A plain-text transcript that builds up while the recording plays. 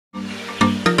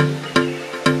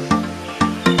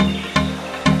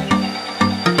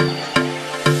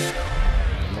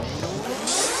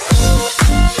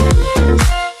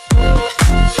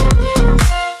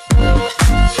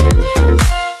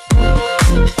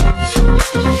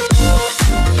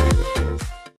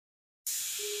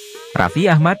Raffi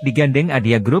Ahmad Digandeng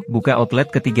Adhya Grup buka outlet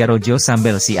Ketiga Rojo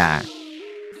Sambel SIA.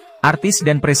 Artis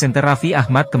dan presenter Raffi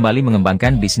Ahmad kembali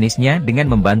mengembangkan bisnisnya dengan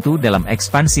membantu dalam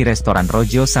ekspansi restoran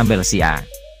Rojo Sambel SIA.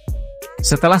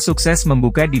 Setelah sukses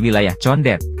membuka di wilayah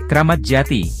Condet, Kramat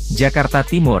Jati, Jakarta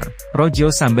Timur, Rojo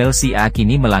Sambel SIA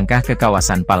kini melangkah ke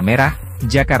kawasan Palmerah,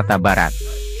 Jakarta Barat.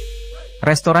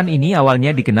 Restoran ini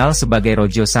awalnya dikenal sebagai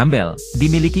Rojo Sambel,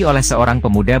 dimiliki oleh seorang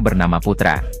pemuda bernama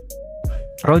Putra.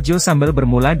 Rojo Sambel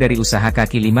bermula dari usaha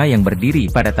kaki lima yang berdiri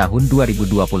pada tahun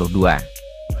 2022.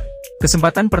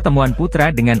 Kesempatan pertemuan Putra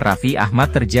dengan Raffi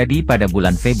Ahmad terjadi pada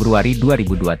bulan Februari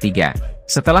 2023.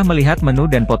 Setelah melihat menu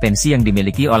dan potensi yang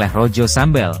dimiliki oleh Rojo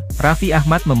Sambel, Raffi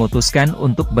Ahmad memutuskan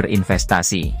untuk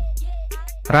berinvestasi.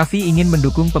 Raffi ingin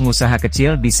mendukung pengusaha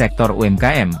kecil di sektor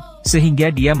UMKM,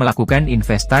 sehingga dia melakukan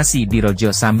investasi di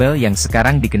Rojo Sambel yang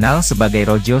sekarang dikenal sebagai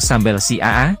Rojo Sambel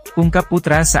SIA, ungkap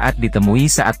Putra saat ditemui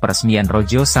saat peresmian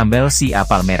Rojo Sambel SIA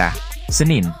Palmerah,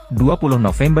 Senin, 20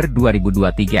 November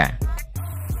 2023.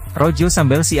 Rojo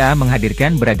Sambel SIA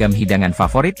menghadirkan beragam hidangan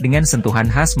favorit dengan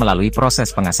sentuhan khas melalui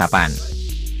proses pengasapan.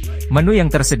 Menu yang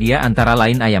tersedia antara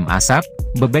lain ayam asap,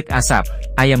 bebek asap,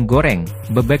 ayam goreng,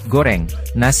 bebek goreng,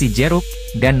 nasi jeruk,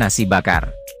 dan nasi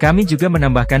bakar. Kami juga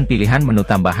menambahkan pilihan menu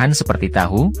tambahan seperti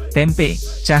tahu, tempe,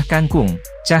 cah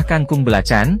kangkung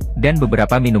belacan, dan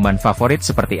beberapa minuman favorit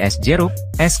seperti es jeruk,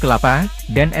 es kelapa,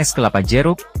 dan es kelapa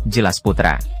jeruk, jelas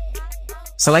Putra.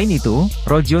 Selain itu,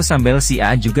 Rojo Sambel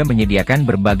SIA juga menyediakan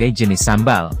berbagai jenis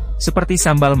sambal, seperti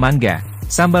sambal mangga,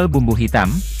 sambal bumbu hitam,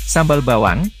 sambal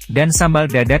bawang, dan sambal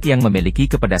dadak yang memiliki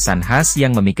kepedasan khas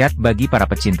yang memikat bagi para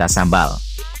pecinta sambal.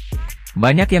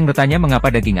 Banyak yang bertanya mengapa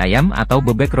daging ayam atau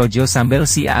bebek Rojo Sambel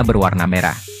SIA berwarna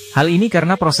merah. Hal ini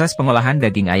karena proses pengolahan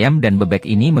daging ayam dan bebek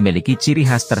ini memiliki ciri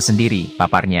khas tersendiri,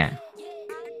 paparnya.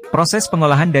 Proses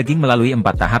pengolahan daging melalui 4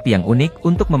 tahap yang unik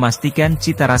untuk memastikan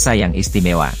cita rasa yang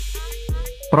istimewa.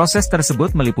 Proses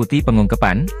tersebut meliputi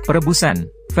pengungkepan,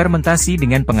 perebusan, fermentasi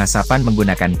dengan pengasapan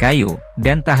menggunakan kayu,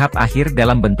 dan tahap akhir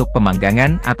dalam bentuk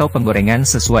pemanggangan atau penggorengan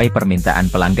sesuai permintaan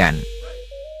pelanggan.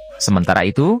 Sementara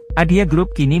itu, Adhya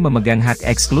Group kini memegang hak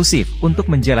eksklusif untuk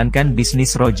menjalankan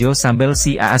bisnis Rojo Sambel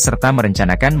SIA serta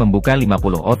merencanakan membuka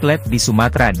 50 outlet di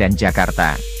Sumatera dan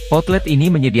Jakarta. Outlet ini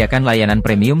menyediakan layanan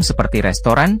premium seperti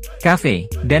restoran, kafe,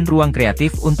 dan ruang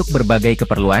kreatif untuk berbagai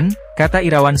keperluan, kata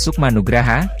Irawan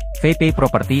Sukmanugraha, VP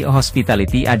Property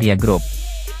Hospitality Adhya Group.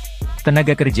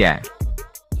 Tenaga kerja.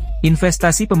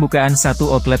 Investasi pembukaan satu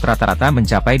outlet rata-rata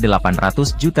mencapai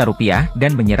 800 juta rupiah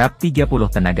dan menyerap 30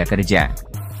 tenaga kerja.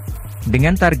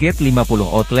 Dengan target 50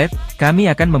 outlet, kami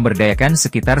akan memberdayakan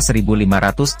sekitar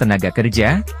 1.500 tenaga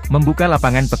kerja, membuka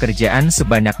lapangan pekerjaan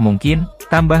sebanyak mungkin,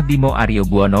 tambah Bimo Aryo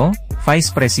Buwono,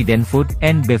 Vice President Food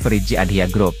and Beverage Adhya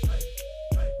Group.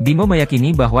 Bimo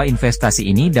meyakini bahwa investasi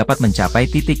ini dapat mencapai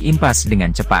titik impas dengan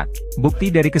cepat.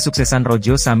 Bukti dari kesuksesan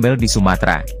Rojo Sambel di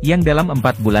Sumatera, yang dalam 4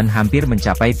 bulan hampir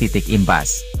mencapai titik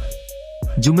impas.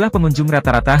 Jumlah pengunjung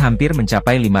rata-rata hampir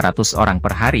mencapai 500 orang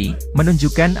per hari,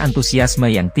 menunjukkan antusiasme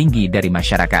yang tinggi dari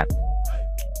masyarakat.